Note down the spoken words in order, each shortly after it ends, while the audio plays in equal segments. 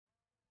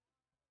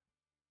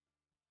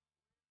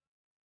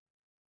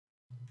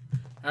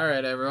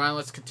Alright, everyone,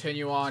 let's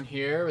continue on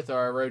here with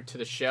our road to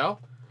the show.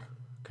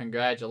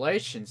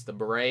 Congratulations, the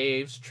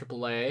Braves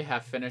AAA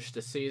have finished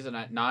the season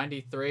at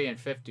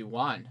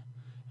 93-51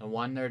 and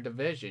won their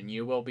division.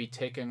 You will be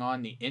taking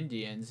on the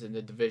Indians in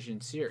the division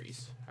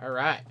series.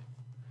 Alright.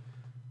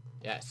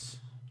 Yes.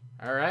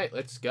 Alright,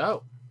 let's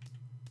go.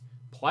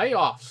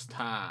 Playoffs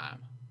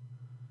time.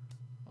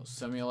 We'll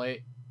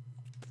simulate.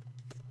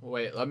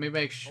 Wait, let me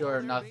make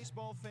sure nothing.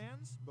 Baseball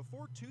fans,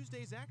 before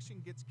Tuesday's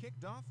action gets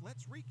kicked off,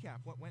 let's recap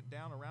what went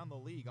down around the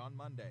league on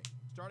Monday.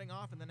 Starting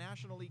off in the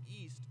National League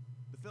East,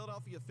 the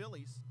Philadelphia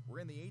Phillies were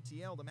in the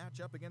ATL to match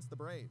up against the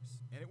Braves,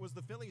 and it was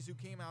the Phillies who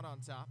came out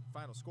on top.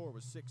 Final score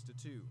was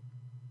 6-2.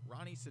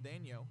 Ronnie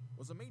Cedeno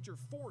was a major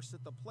force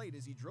at the plate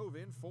as he drove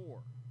in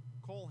 4.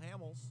 Cole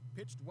Hamels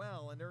pitched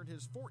well and earned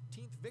his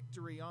 14th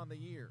victory on the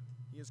year.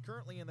 He is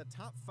currently in the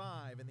top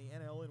 5 in the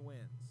NL in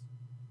wins.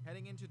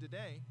 Heading into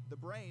today, the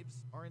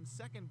Braves are in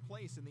second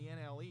place in the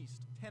NL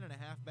East, 10.5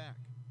 back.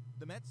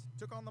 The Mets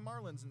took on the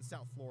Marlins in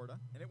South Florida,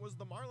 and it was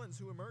the Marlins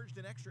who emerged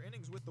in extra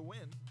innings with the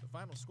win. The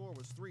final score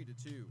was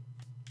 3-2.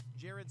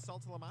 Jared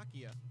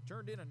Saltalamacchia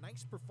turned in a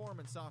nice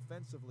performance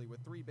offensively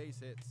with 3 base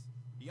hits.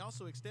 He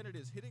also extended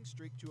his hitting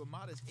streak to a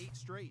modest 8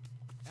 straight.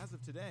 As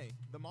of today,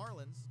 the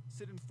Marlins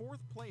sit in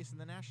 4th place in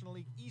the National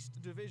League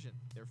East division.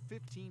 They're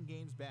 15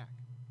 games back.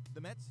 The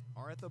Mets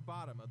are at the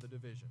bottom of the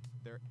division.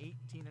 They're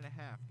 18.5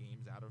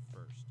 games out of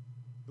first.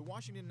 The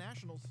Washington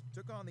Nationals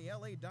took on the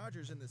LA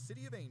Dodgers in the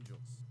City of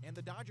Angels, and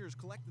the Dodgers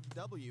collected the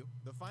W,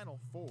 the final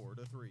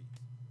 4-3.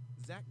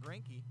 Zach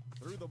Greinke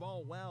threw the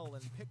ball well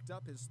and picked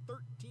up his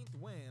 13th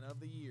win of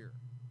the year.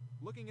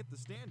 Looking at the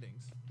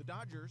standings, the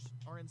Dodgers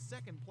are in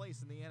second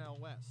place in the NL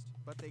West,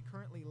 but they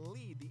currently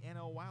lead the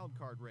NL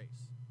wildcard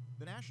race.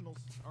 The Nationals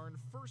are in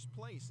first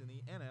place in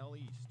the NL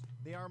East.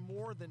 They are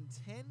more than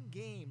 10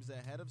 games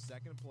ahead of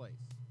second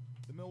place.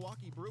 The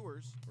Milwaukee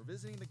Brewers were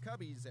visiting the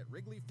Cubbies at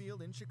Wrigley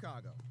Field in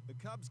Chicago. The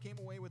Cubs came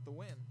away with the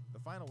win. The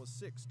final was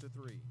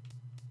 6-3.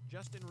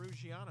 Justin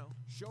Ruggiano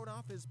showed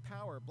off his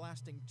power,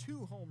 blasting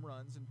 2 home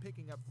runs and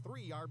picking up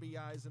 3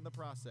 RBIs in the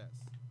process.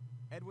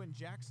 Edwin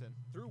Jackson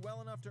threw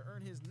well enough to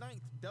earn his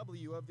 9th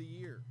W of the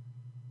year.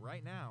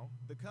 Right now,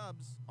 the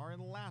Cubs are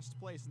in last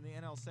place in the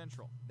NL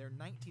Central. They're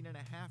 19.5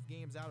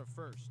 games out of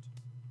first.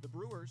 The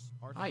Brewers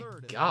are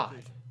third in the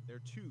division.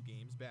 They're 2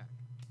 games back.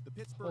 The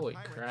Pittsburgh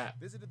Pirates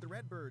visited the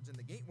Redbirds in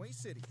the Gateway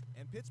City,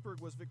 and Pittsburgh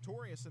was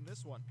victorious in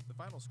this one. The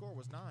final score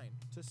was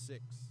 9-6.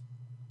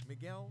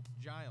 Miguel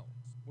Giles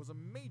was a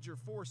major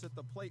force at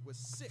the plate with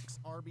 6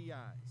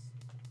 RBIs.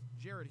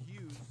 Jared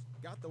Hughes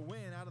got the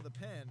win out of the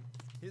pen,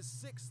 his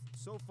 6th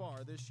so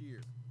far this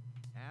year.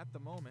 At the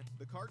moment,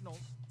 the Cardinals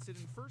sit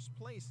in first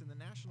place in the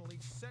National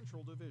League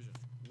Central Division,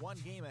 1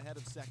 game ahead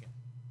of second.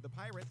 The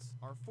Pirates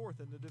are 4th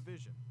in the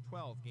division,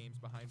 12 games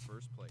behind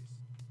first place.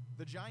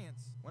 The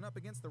Giants went up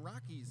against the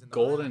Rockies in the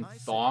Golden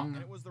Thong,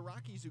 and it was the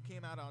Rockies who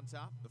came out on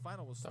top. The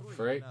final was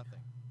 3-0.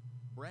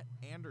 Brett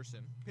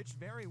Anderson pitched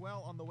very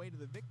well on the way to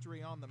the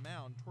victory on the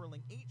mound,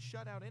 twirling 8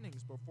 shutout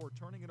innings before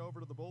turning it over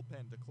to the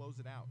bullpen to close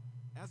it out.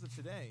 As of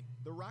today,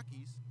 the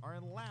Rockies are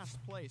in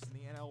last place in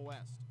the NL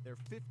West. They're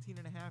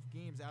 15.5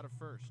 games out of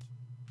first.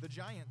 The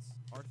Giants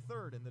are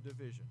 3rd in the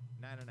division,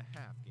 9.5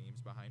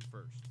 games behind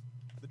first.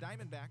 The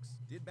Diamondbacks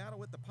did battle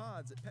with the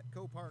Pods at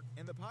Petco Park,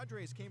 and the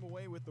Padres came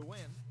away with the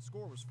win. The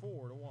score was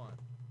 4-1.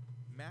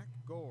 Mac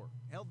Gore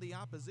held the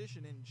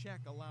opposition in check,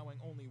 allowing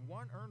only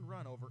 1 earned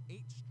run over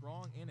 8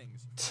 strong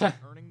innings,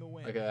 earning the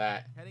win. Look at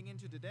that. Heading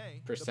into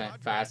today, percent the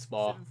Padres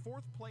fastball. sit in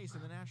 4th place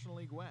in the National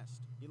League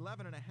West,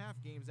 11.5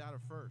 games out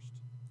of first.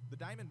 The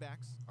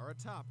Diamondbacks are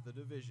atop the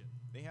division.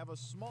 They have a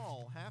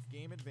small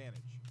half-game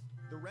advantage.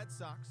 The Red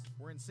Sox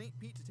were in St.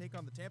 Pete to take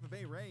on the Tampa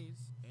Bay Rays,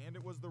 and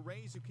it was the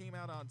Rays who came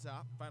out on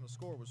top. Final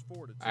score was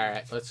 4-2. All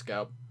right, let's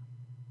go.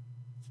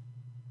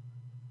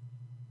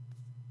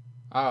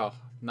 Oh,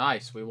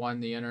 nice. We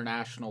won the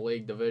International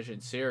League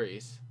Division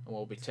Series, and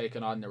we'll be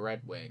taking on the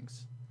Red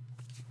Wings.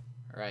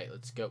 All right,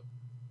 let's go.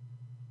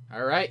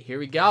 All right, here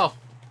we go.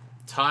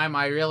 Time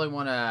I really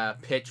want to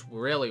pitch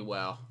really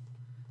well.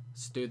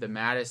 Let's do the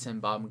Madison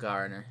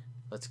Bumgarner.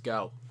 Let's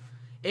go.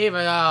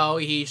 Even though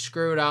he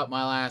screwed up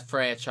my last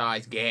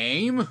franchise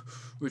game,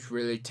 which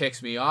really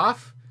ticks me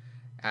off,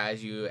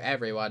 as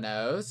everyone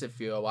knows, if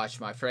you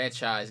watch my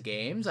franchise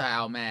games,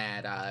 how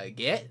mad I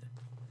get.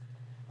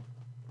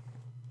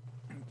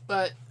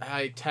 But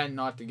I tend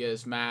not to get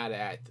as mad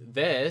at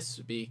this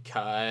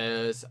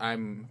because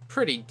I'm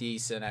pretty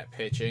decent at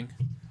pitching.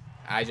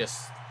 I just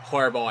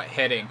horrible at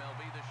hitting.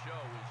 MLB The Show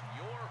is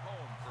your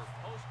home for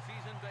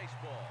postseason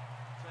baseball.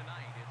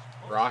 Tonight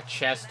it's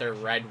Rochester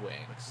Red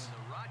Wings.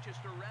 The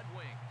Rochester Red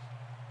Wings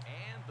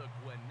and the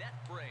Gwinnett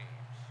Braves.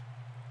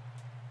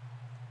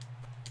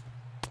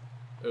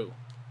 Ooh.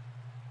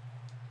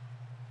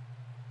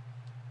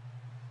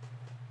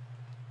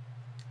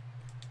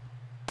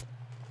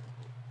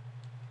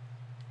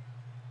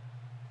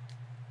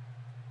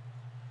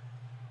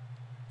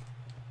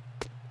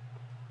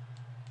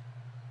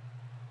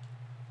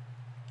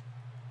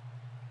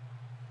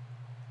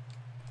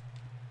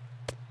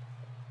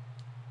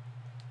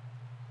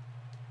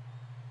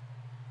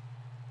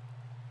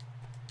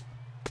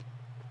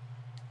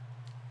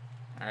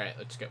 Alright,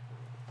 let's go.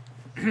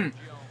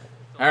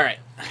 Alright,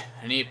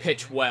 I need to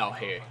pitch well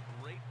here.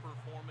 Great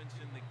performance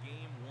in the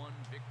game 1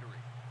 victory.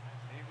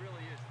 And he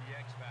really is the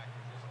X factor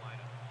in this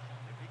lineup.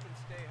 If he can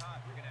stay hot,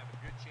 we're going to have a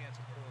good chance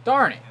of pulling.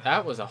 Darn it,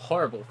 that was a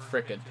horrible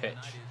frickin' pitch.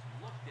 Tonight is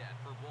looked at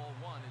for ball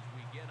 1 as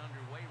we get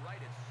underway right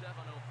at 7:05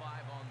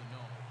 on the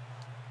nose.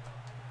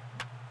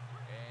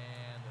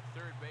 And the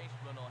third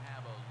baseman will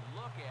have a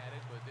look at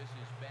it, but this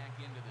is back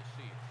into the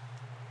seats.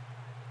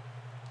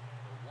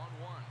 The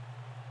 1-1.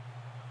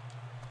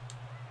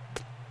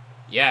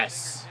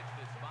 Yes. Pitch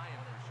that's by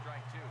him for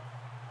strike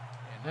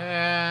 2.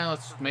 And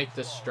let's make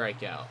this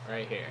strikeout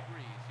right here.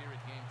 Here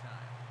at game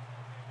time.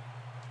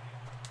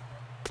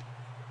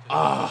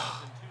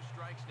 Ah. 2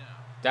 strikes now.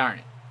 Darn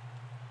it.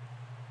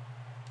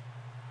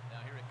 Now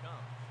here it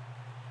comes.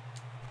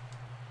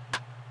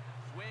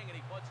 Swing, and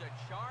he puts a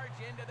charge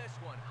into this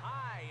one.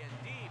 High and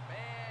deep.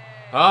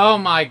 And Oh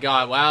my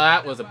god, wow,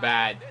 that was a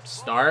bad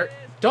start.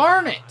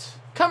 Darn it.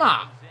 Come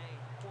on.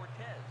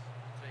 Cortez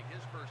take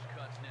his first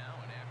cuts now,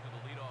 and after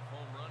the leadoff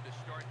home run to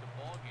start the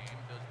ball game,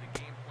 does the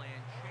game plan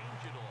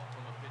change at all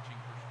from a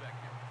pitching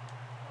perspective?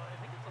 Well, I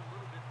think it's a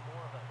little bit more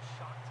of a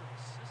shock to the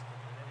system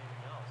than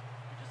anything else.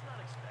 You're just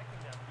not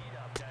expecting that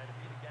leadoff guy to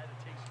be the guy that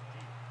takes you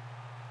deep.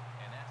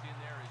 And that's in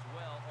there as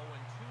well.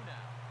 0-2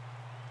 now.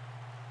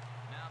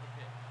 Now the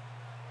pitch.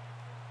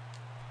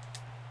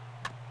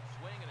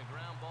 Swing and a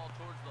ground ball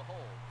towards the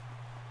hole.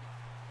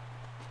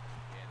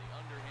 And the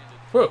underhanded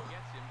Whew.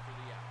 gets him for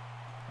the out.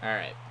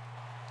 Alright.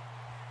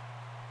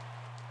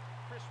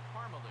 Chris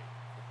Parmalee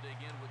will dig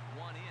in with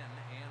 1 in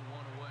and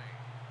 1 away.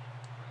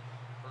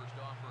 First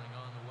offering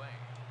on the way.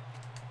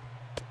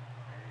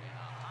 And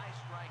a high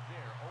strike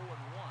there. 0-1.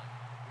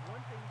 The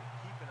one thing to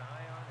keep an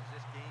eye on as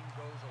this game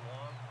goes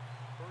along,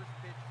 first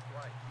pitch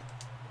strikes.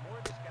 The more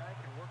this guy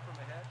can work from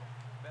ahead,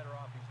 the better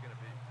off he's going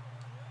to be.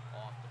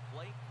 Off the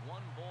plate. 1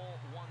 ball,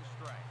 1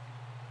 strike.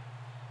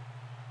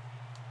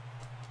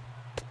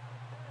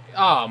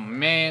 Oh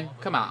man,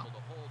 come on.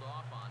 Able to hold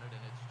off on it,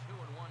 and it's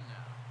 2-1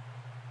 now.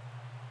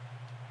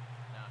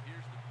 Now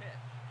here's the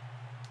pitch.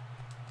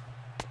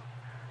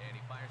 And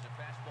he fires a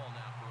fastball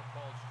now for a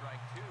called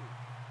strike 2.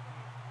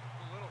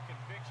 A little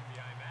conviction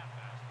behind that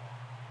fastball.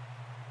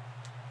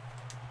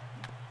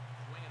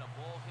 Swinging a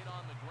ball hit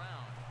on the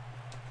ground.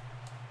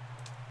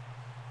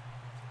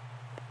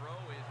 Throw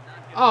is not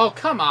gonna Oh,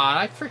 come on.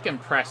 I freaking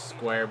pressed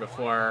square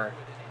before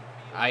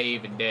I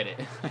even did it.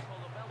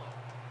 Colabello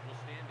will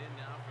stand in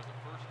now for the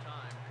first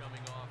time,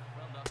 coming off,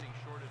 well, nothing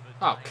short of a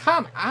Oh,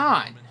 come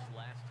on.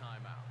 last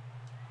time out.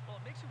 Well,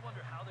 it makes you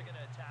wonder how they're going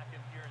to attack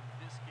him here in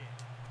this game.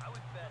 I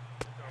would bet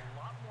that they're a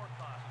lot more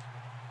cautious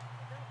with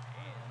him.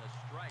 And a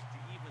strike to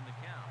even the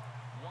count.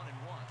 1-1.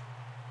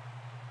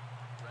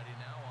 Ready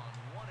now on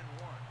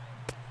 1-1.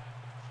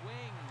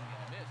 Swing and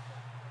a miss.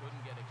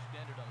 Couldn't get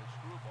extended on the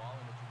screwball,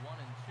 and it's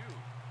 1-2.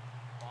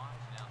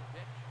 Pause, now the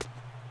pitch.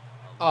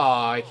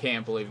 Oh, I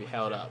can't believe he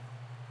held up.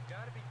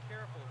 Got to be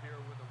careful here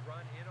with a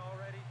run in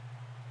already.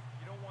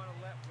 You don't want to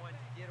let one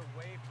get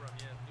away from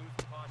you and lose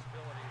the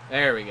possibility.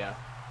 There we go.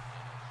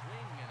 And a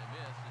swing and a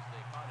miss as they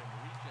caught him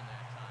reaching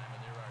that time,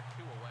 and there are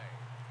 2 away.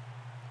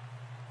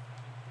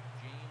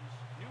 James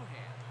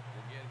Newhand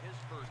will get his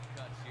first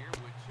cuts here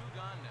with 2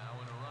 gone now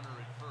and a runner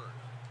at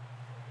first.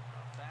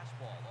 A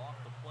fastball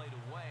off the plate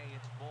away.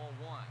 It's ball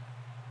 1.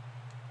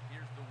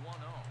 Here's the 1-0.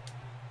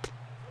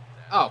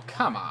 Oh,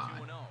 come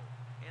on. 2-0.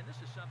 And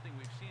this is something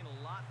we've seen a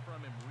lot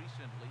from him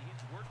recently.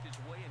 He's worked his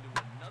way into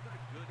another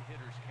good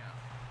hitter's count.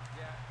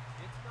 Yeah,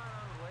 it's not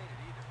unrelated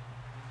either.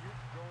 When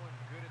you're going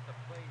good at the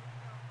plate,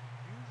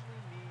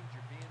 usually means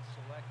you're being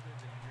selective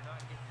and you're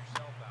not getting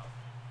yourself out.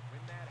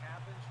 When that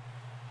happens,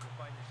 you'll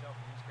find yourself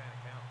in these kind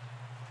of counts.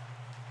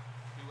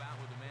 2 out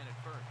with a man at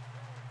first.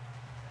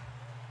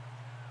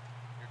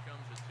 Here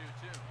comes a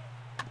 2-2.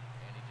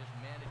 And he just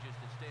manages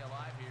to stay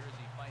alive here as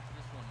he fights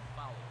this one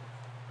foul.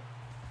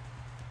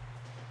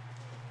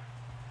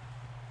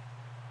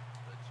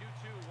 The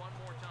 2-2 one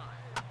more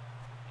time.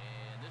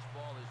 And this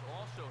ball is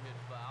also hit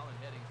foul and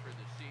heading for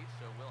the seats,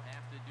 so we'll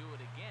have to do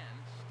it again.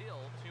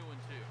 Still 2-2.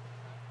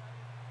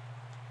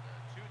 The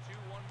 2-2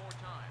 one more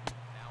time.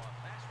 Now a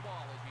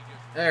fastball as he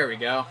just... There we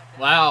go.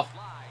 Wow.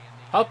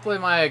 Hopefully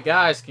my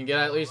guys can get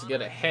at least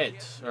get a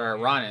hit or a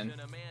run in.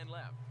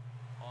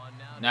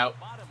 Nope.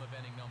 Bottom of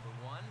inning number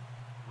 1.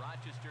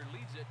 Rochester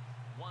leads it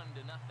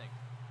 1-0.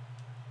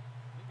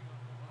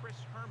 Chris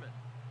Herman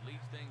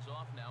leads things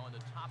off now in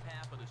the top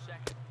half of the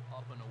second.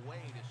 Up and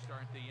away to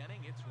start the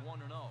inning. It's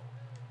 1-0.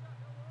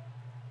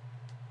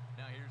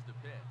 Now here's the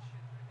pitch.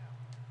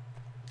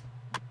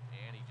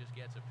 And he just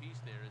gets a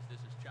piece there as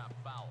this is chopped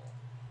foul.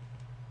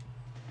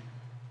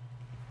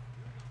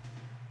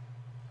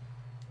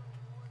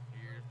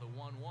 Here's the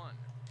 1-1.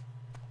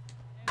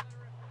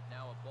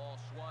 Now a ball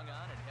swung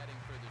on and heading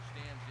for the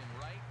stands in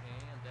right,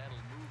 and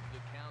that'll move the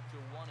count to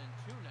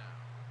 1-2 now.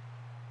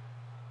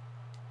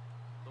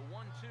 The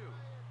 1-2.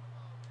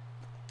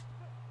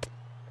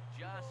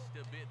 Just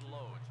a bit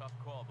low. Tough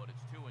call, but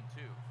it's 2-2.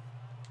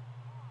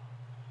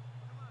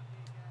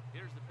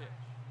 Here's the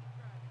pitch.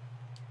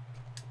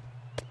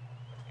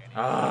 And he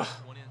puts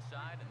one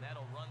inside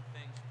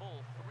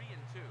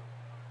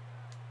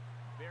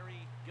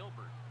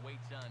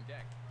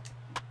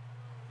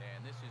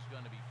this is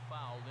going to be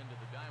fouled into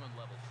the diamond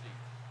level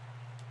seats.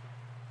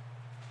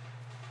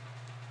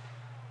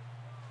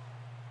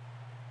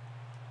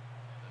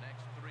 The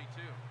next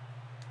 3-2.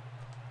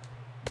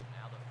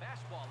 Now the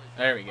fastball is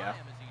there we go.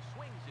 as he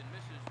swings and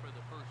misses for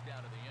the first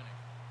out of the inning.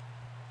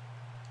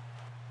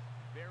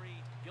 Barry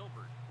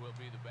Gilbert will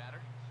be the batter.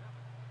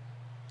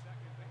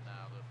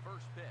 Now the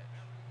first pitch.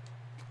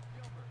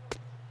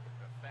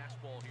 A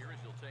fastball here as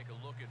he'll take a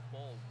look at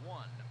ball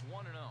 1,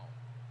 1-0.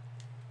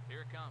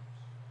 Here it comes.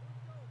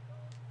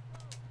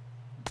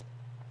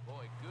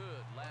 Boy,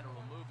 good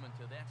lateral movement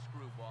to that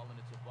screwball, and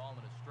it's a ball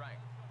and a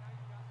strike.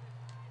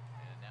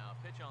 And now a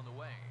pitch on the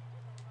way.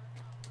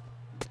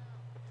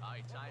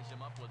 He ties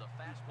him up with a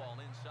fastball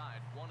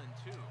inside,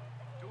 1-2.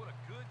 Doing a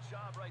good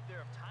job right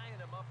there of tying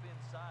him up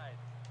inside.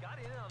 Got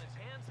in on his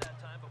hands that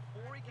time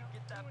before he could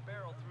get that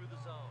barrel through the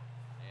zone.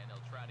 And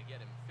they'll try to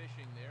get him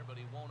fishing there, but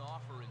he won't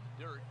offer in the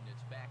dirt, and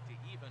it's back to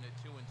even at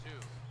 2-2.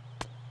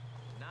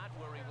 Not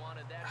where he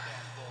wanted that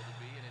fastball to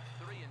be, and it's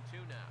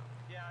 3-2 now.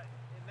 Yeah,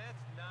 and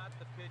that's not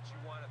the pitch you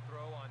want to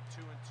throw on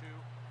 2-2.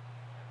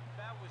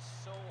 That was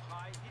so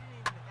high, he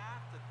didn't even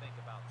have to think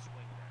about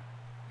swinging that.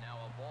 Now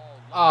a ball.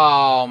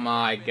 Oh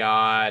my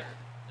God.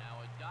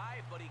 Now a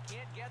dive, but he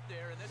can't get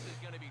there, and this is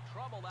going to be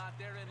trouble out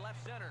there in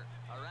left center.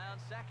 Around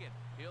second,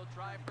 he'll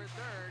try for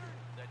third.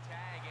 The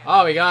tag.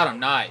 Oh, we got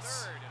him.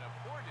 Nice. Third, and a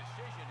poor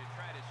decision to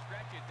try to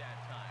stretch it that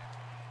time.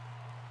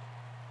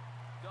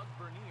 Doug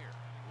Bernier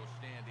will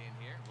stand in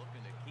here,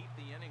 looking to keep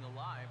the inning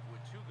alive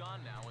with 2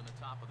 gone now in the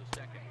top of the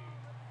second.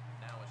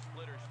 Now a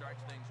splitter starts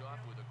things off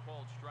with a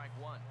called strike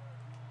 1.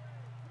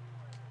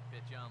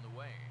 Pitch on the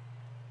way.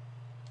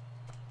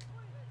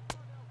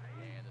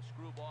 And the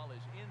screwball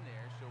is in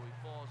there, so he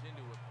falls into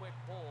a quick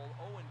hole,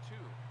 0-2.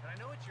 And I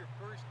know it's your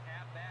first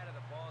at-bat of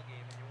the ball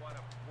game, and you want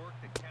to work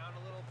the count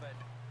a little, but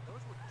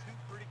those were 2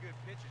 pretty good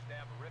pitches to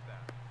have a rip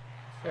at.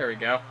 There we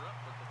go.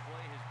 But the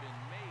play has been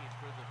made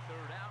for the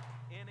third out.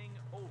 Inning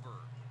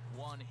over.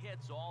 1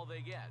 hit's all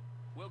they get.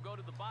 We'll go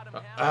to the bottom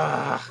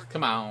half.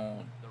 Come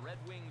on. The Red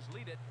Wings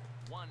lead it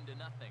 1-0.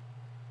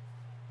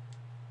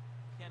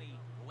 Kenny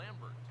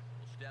Lambert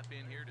will step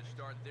in here to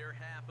start their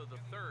half of the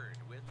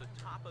third with the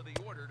top of the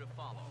order to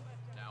follow.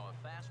 Now a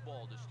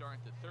fastball to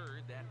start the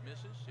third. That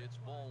misses. It's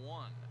ball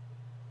 1.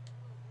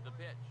 The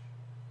pitch.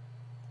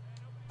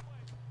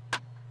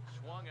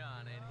 Swung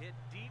on and hit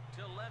deep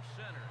to left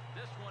center.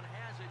 This one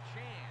has a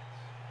chance.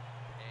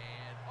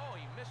 And, oh,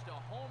 he missed a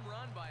home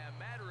run by a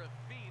matter of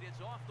feet.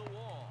 It's off the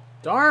wall.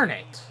 Darn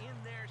it. He's in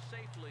there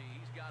safely.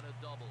 He's got a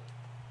double.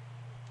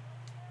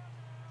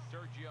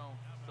 Sergio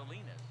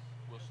Salinas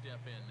will step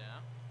in now.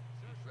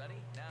 He's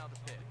ready. Now the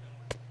pitch.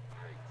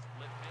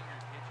 Split finger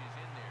pitch is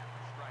in there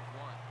for strike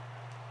 1.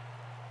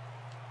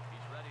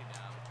 He's ready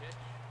now. The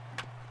pitch.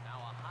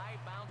 Now a high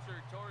bouncer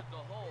toward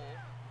the hole.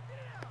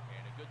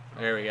 And a good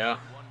throw. There we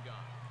go. 1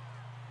 gone.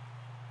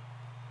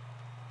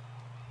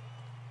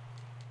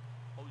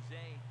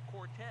 Jose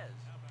Cortez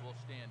will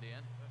stand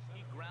in.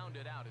 He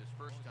grounded out his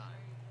first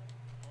time.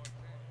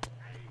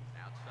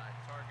 Outside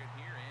target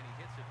here, and he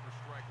hits it for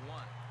strike 1.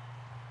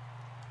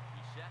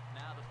 He's set.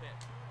 Now the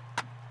pitch.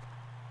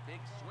 Big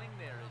swing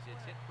there as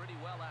it's hit pretty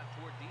well out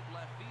toward deep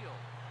left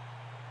field.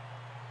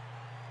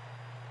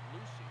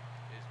 Lucy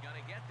is going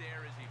to get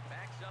there as he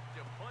backs up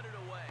to put it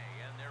away,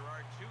 and there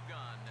are 2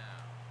 gone now.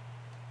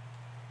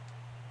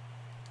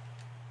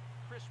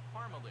 Chris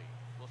Parmalee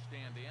will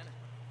stand in.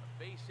 A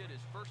base hit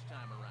his first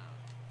time around.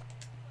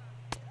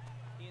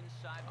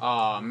 Inside.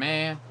 Oh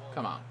man,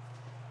 come on.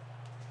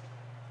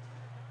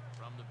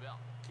 From the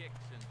belt,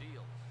 kicks and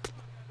deals.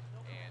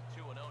 And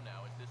 2-0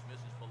 now as this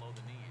misses below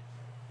the knees.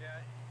 Yeah,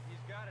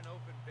 he's got an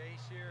open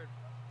base here.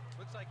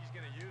 Looks like he's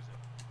going to use it.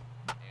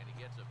 And he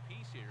gets a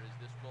piece here as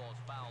this ball is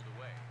fouled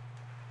away.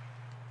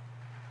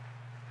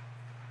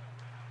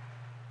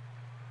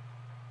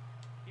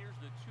 Here's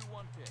the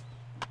 2-1 pitch.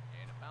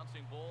 And a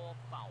bouncing ball,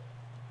 foul.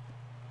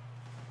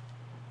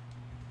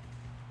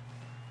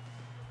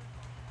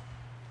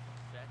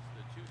 That's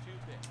the 2-2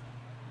 pitch.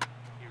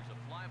 Here's a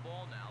fly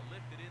ball now,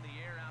 lifted in the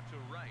air out to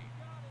right.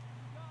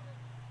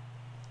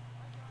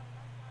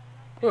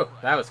 Whew,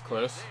 that was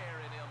close. There,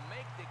 and he'll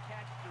make the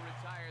catch to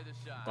retire the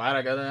side. Glad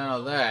I got out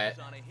of that.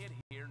 On a hit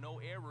here, no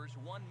errors,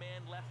 1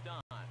 man left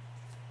on.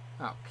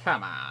 Oh,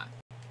 come on.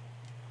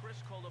 Chris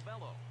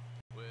Colabello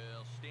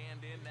will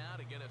stand in now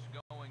to get us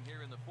going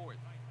here in the 4th.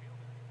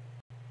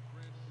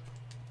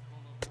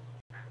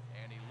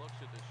 And he looks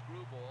at the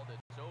screwball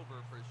that's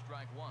over for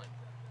strike 1.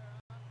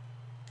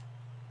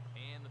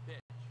 And the pitch.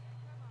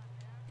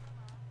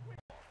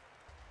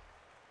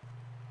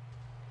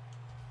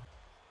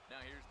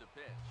 Now here's the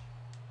pitch.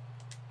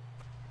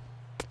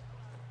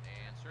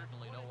 And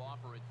certainly no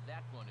offer at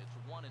that one. It's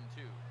 1-2.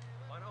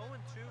 On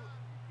 0-2,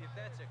 if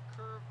that's a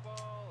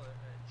curveball, a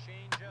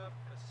changeup,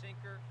 a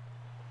sinker,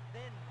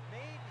 then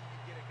maybe you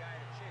get a guy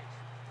to chase.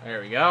 There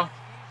we go. It's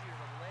easier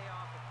to lay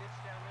off a pitch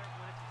down there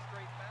when it's a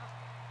straight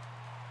fastball.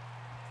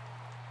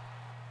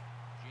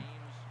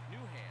 James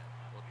Newhand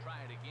will try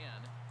it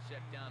again.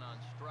 Set down on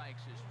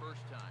strikes his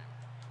first time.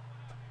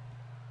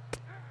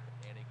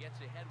 And he gets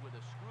ahead with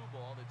a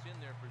screwball that's in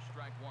there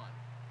strike one.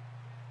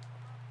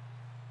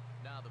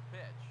 Now the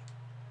pitch.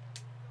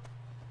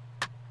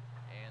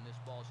 And this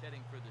ball's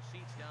heading for the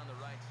seats down the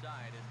right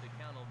side as the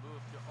count will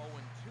move to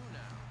 0-2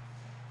 now.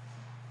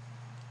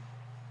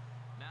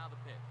 Now the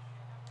pitch.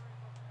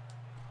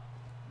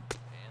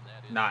 And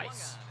that is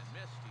Nice. swung on and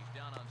missed. He's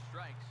down on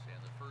strikes,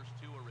 and the first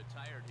two are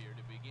retired here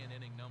to begin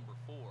inning number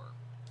 4.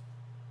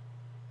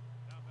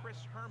 Chris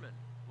Herman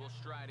will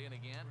stride in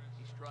again.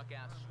 He struck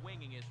out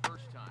swinging his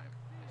first time.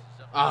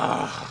 This is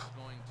up. It's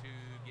going to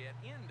get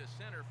into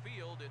center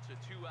field. It's a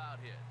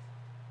 2-out hit.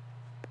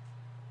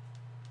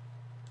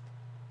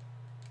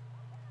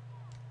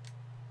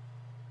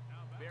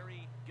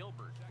 Barry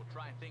Gilbert will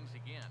try things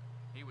again.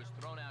 He was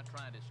thrown out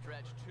trying to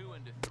stretch 2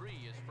 into 3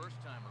 his first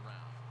time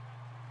around.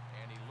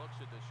 And he looks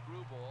at the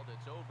screwball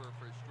that's over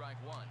for strike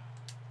 1.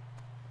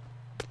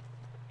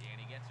 And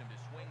he gets him to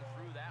swing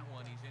through that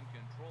one. He's in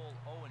control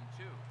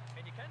 0-2.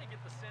 And you kind of get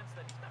the sense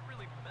that he's not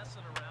really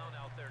messing around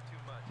out there too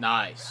much.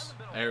 Nice.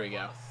 There we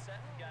go.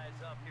 Setting guys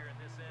up here in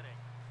this inning.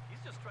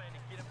 He's just trying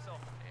to get himself.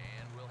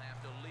 And we'll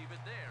have to leave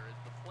it there as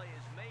the play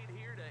is made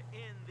here to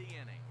end the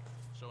inning.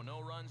 So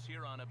no runs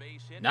here on a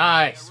base hit.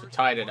 Nice. We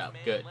tied it up.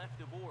 Good. Left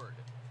aboard.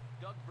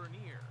 Doug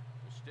Bernier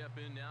will step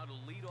in now to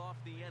lead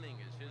off the inning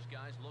as his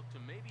guys look to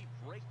maybe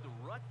break the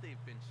rut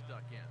they've been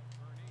stuck in.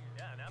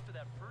 Yeah, and after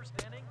that first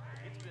inning,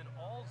 it's been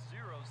all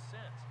zeros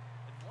since.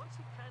 And once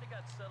he kind of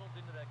got settled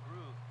into that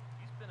groove,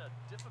 he's been a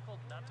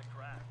difficult nut to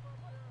crack.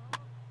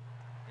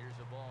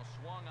 Here's a ball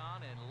swung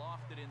on and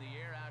lofted in the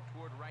air out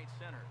toward right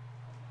center.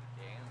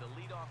 And the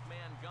leadoff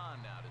man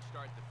gone now to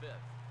start the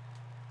 5th.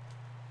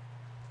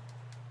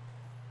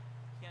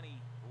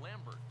 Kenny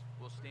Lambert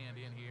will stand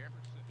in here.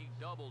 He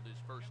doubled his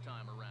first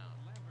time around.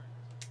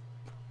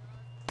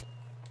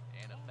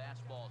 And a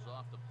fastball's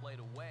off the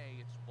plate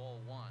away. It's ball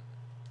 1.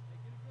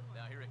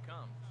 Now here it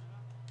comes.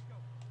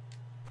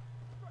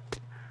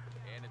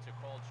 And it's a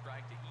called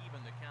strike to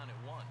even the count at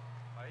 1.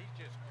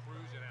 He's just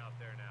cruising out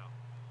there now.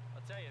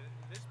 I'll tell you,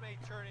 this may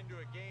turn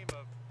into a game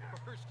of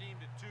first team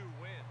to 2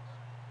 wins.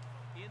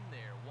 In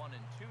there, 1-2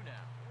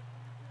 now.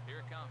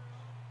 Here it comes.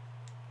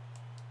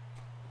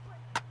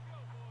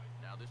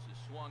 Now this is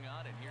swung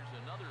on, and here's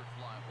another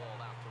fly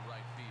ball out to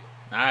right field.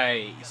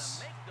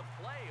 Nice. Gonna make the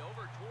play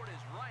over toward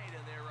his right,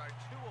 and there are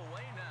 2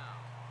 away now.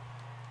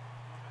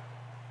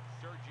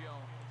 Sergio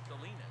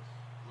Salinas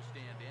will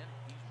stand in.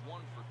 He's 1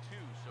 for 2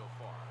 so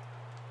far.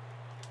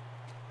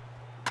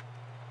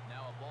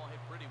 Now a ball hit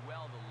pretty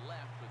well to the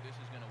left, but this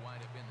is going to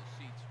wind up in the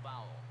seats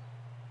foul.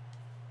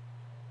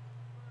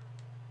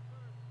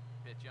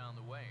 Pitch on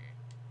the way.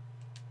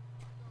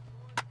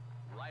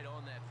 Right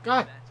on that.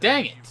 God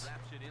dang it. He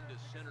wraps it into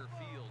center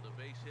field, a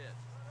base hit.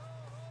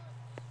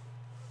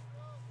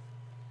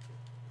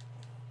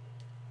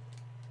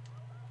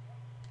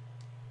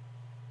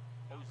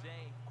 Jose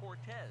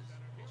Cortez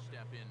will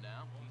step in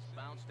now. He's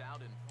bounced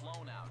out and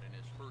flown out in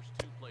his first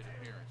 2 plate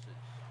appearances.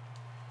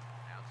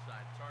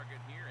 Outside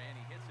target here, and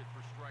he hits it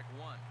for strike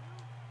 1.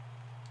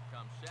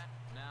 Comes set,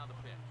 now the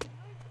pitch.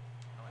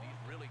 Oh, and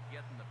he's really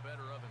getting the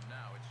better of him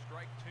now. It's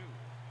strike 2.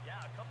 Yeah,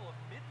 a couple of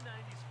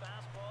mid-90s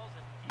fastballs,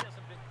 and he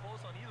hasn't been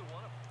close on either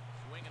one of them.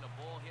 Swinging a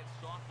ball hit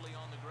softly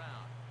on the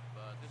ground,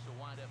 but this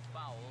will wind up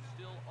foul.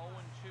 Still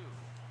 0-2.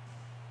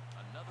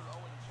 Another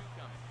 0-2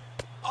 coming.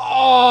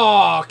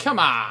 Oh,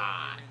 come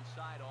on.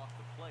 Inside off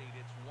the plate,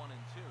 it's 1-2.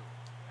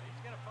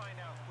 He's going to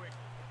find out quick.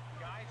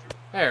 Guys are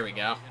There we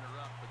go.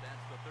 Interrupt, but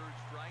that's the 3rd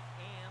strike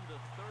and the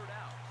 3rd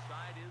out.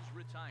 Side is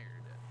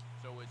retired.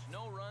 So it's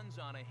no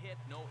runs on a hit,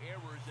 no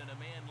errors, and a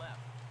man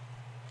left.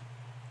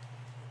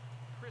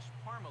 Chris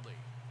Parmalee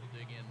will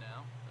dig in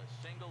now. A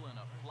single and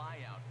a fly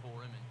out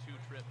for him in 2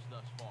 trips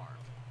thus far.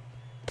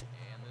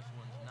 And this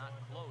one's not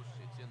close.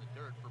 It's in the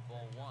dirt for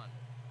ball 1.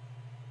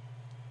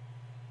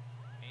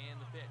 And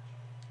the pitch.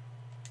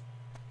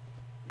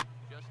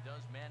 Just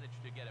does manage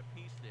to get a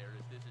piece there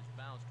as this is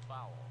bounced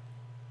foul.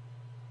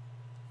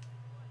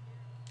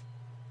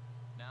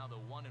 Now the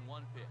 1-1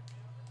 pitch.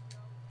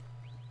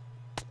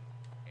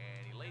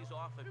 And he lays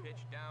off a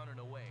pitch down and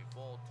away.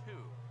 Ball 2.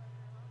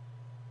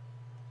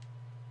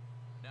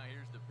 Now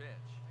here's the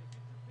pitch.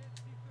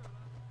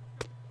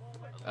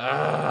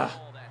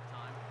 Ball that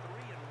time.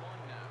 3-1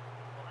 now.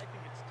 Well, I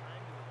think it's time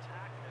to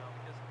attack now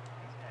because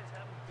these guys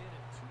haven't been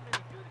in too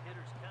many good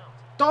hitters' counts.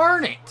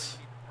 Darn it.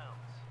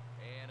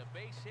 And a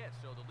base hit,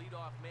 so the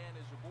leadoff man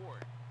is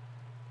aboard.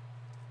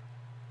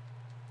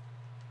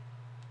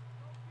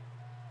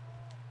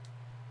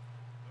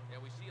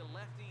 Yeah, we see a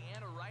lefty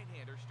and a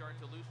right-hander start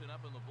to loosen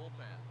up in the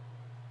bullpen.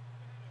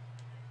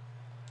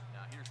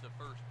 Now here's the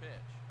first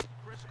pitch.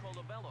 Chris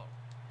Colabello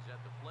is at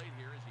the plate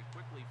here as he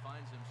quickly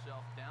finds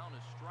himself down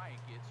a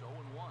strike. It's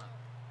 0-1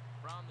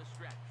 from the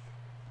stretch.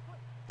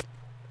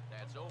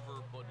 That's over,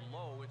 but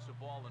low. It's a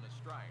ball and a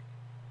strike.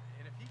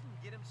 And if he can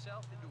get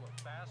himself into a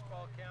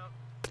fastball count,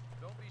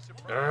 don't be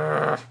surprised if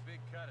he takes a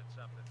big cut at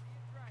something.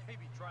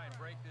 Maybe try and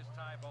break this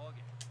tie ball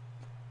game.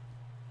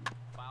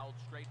 Fouled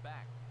straight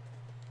back.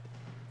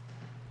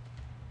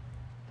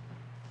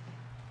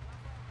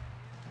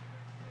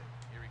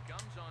 Here he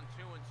comes on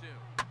 2-2.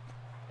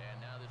 And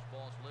now this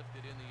ball's lifted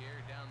Lifted in the air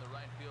down the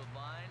right field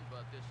line,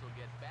 but this will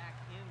get back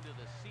into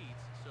the seats,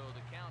 so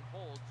the count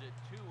holds at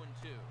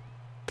 2-2.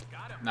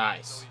 Got him.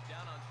 Nice. So he's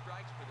down on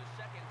strikes for the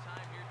second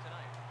time here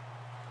tonight.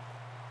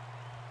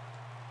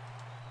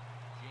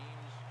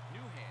 James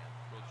Newham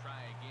will try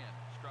again.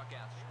 Struck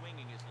out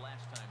swinging his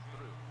last time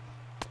through.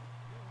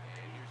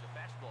 And here's a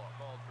fastball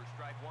called for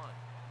strike one.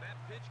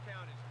 That pitch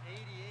count is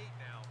 88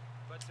 now,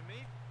 but to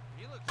me,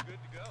 he looks good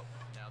to go.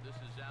 Now this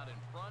is out in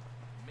front.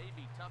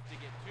 Maybe tough to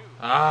get to.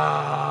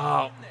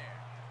 Oh, In there.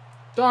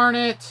 darn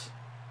it.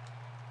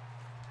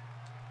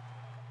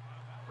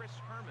 Chris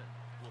Herman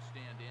will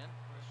stand in.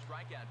 A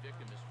strikeout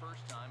victim his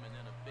first time and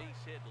then a base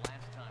hit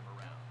last time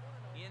around.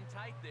 In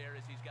tight there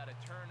as he's got to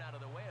turn out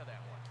of the way of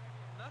that one.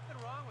 Nothing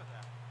wrong with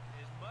that.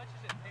 As much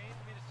as it pains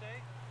me to say,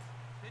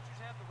 pitchers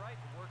have the right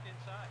to work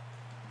inside.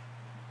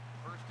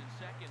 First and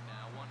second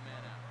now, one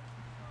man out.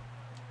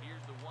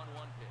 Here's the 1-1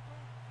 pitch.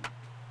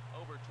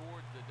 Over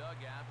towards the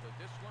dugout, but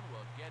this one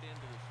will get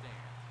into the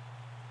stands.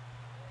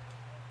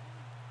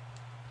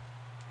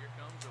 Here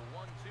comes a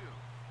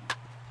 1-2.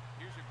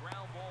 Here's a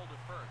ground ball to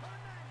first.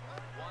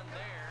 One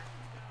there.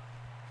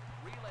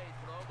 Relay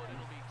throw, but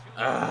it'll be too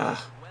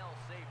well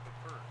safe to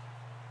first.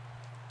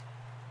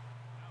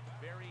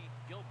 Barry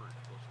Gilbert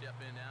will step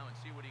in now and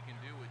see what he can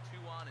do with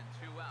 2 on and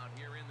 2 out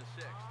here in the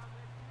 6th.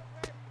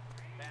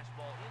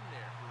 Fastball in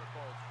there for a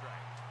called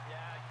strike.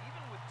 Yeah,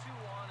 even with 2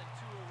 on and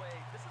 2 away,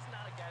 this is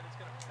not a guy that's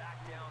going to back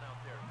down out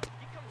there.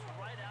 He comes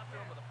right after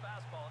him with a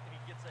fastball, and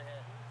he gets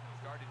ahead.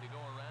 Started to go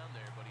around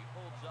there, but he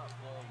holds up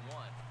ball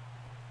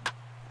 1.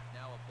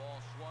 Now a ball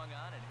swung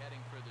on and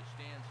heading for the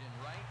stands in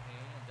right,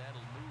 and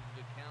that'll move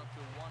the count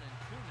to 1-2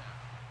 now.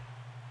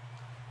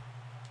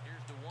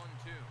 Here's the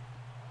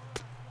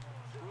 1-2.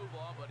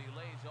 Screwball, but he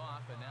lays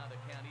off, and now the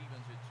count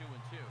evens at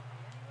 2-2.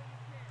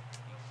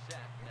 He's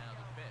set, now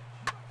the pitch.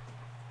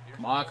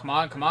 Come on, come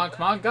on, come on,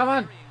 come on, come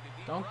on.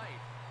 Don't.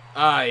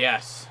 Ah,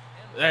 yes.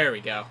 There we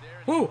go.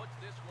 Whew.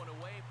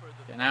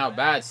 Getting out of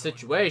bad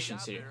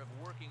situations here.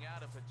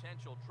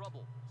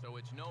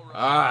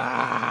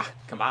 Ah,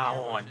 come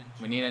on.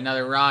 We need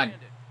another run.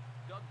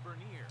 Doug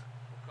Bernier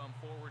will come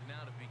forward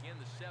now to begin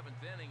the 7th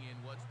inning in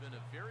what's been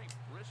a very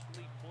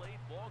briskly played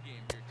ball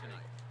game here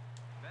tonight.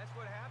 That's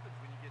what happens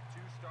when you get 2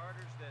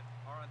 starters that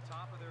are on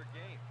top of their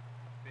game.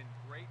 Been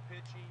great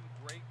pitching,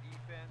 great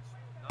defense,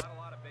 not a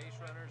lot of base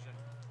runners, and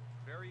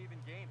very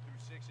even game through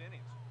 6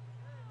 innings.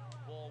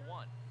 Ball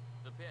 1,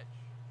 the pitch.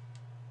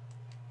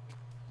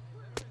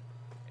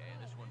 And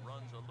this one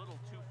runs a little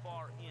too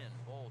far in,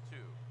 ball 2.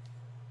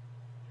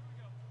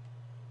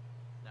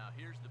 Now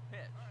here's the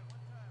pitch.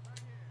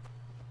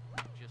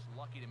 Just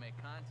lucky to make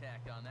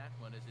contact on that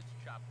one as it's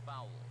chopped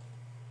foul.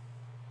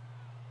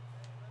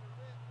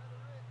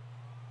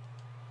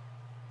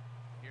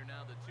 Here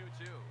now the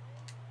 2-2.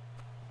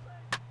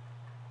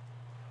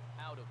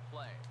 Out of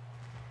play.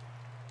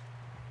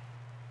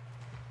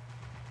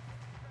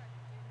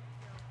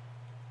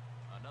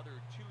 Another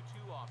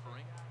 2-2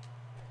 offering.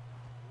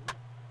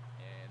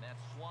 And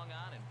that's swung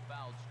on and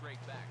fouled straight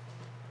back.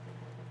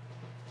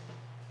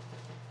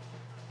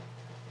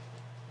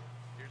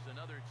 Here's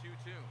another 2-2.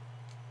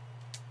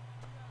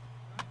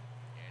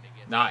 And it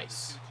gets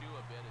Nice. 2-2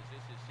 a bit as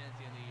this is sent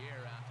in the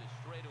air out to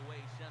straightaway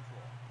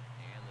central.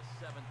 And the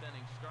 7th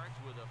inning starts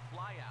with a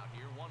fly out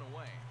here, 1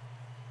 away.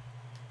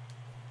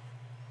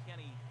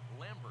 Kenny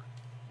Lambert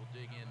will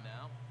dig in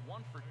now.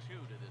 1 for 2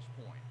 to this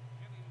point.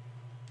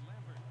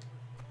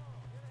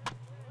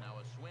 Now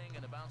a swing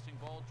and a bouncing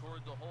ball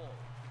toward the hole.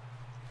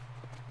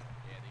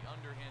 And the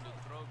underhanded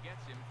throw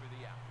gets him for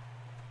the out.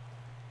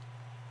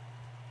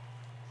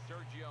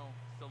 Sergio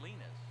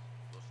Salinas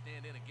will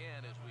stand in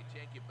again as we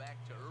take you back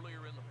to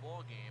earlier in the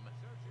ball game.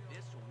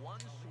 This one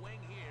swing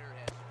here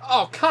has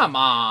Oh, come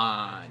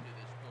on. to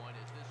this point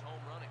as this home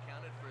run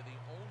accounted for the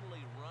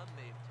only run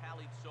they've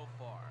tallied so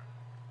far.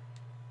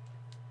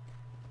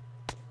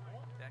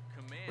 That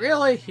command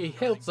Really? He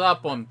hits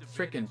up on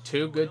freaking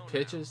 2 good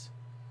pitches?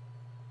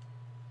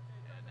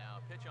 And now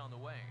a pitch on the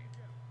way.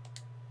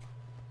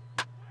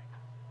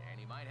 And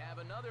he might have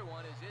another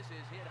one as this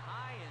is hit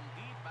high and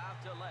deep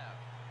out to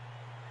left.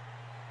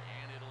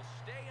 And it'll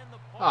stay in the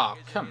park. Oh,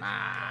 as it come hits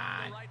off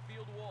on. the right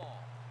field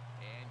wall.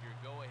 And your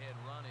go-ahead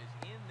run is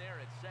in there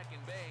at second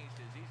base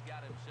as he's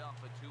got himself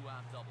a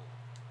 2-out double.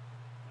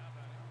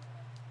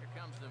 Here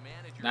comes the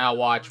manager. Now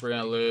watch, we're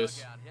gonna lose.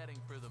 Dugout heading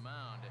for the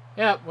mound.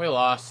 Yep, we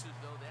lost. Looks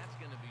as though that's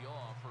going to be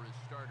all for his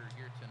starter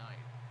here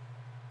tonight.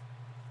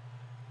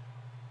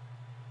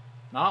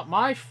 Not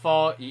my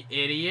fault, you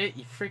idiot.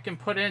 You freaking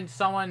put in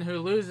someone who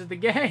loses the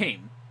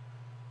game.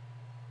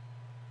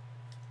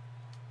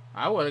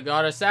 I would have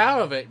got us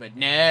out of it, but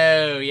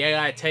no, you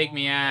gotta take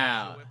me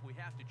out. So if we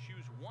have to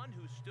choose one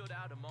who stood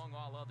out among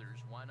all others,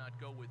 why not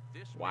go with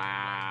this man Wow.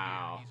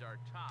 right here? He's our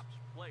top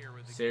player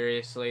of the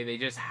Seriously, they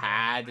just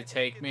had to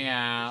take me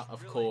out,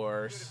 of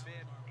course. Could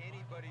have been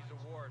anybody's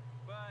award,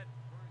 but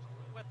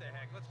what the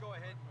heck? Let's go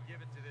ahead and give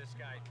it to this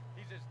guy.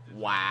 He's just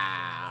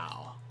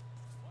Wow.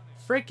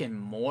 Freaking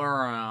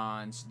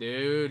morons,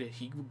 dude.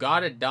 He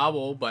got a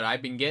double, but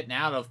I've been getting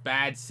out of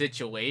bad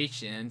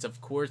situations.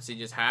 Of course, they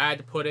just had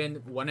to put in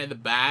one of the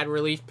bad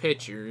relief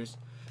pitchers.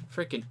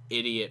 Freaking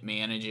idiot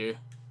manager.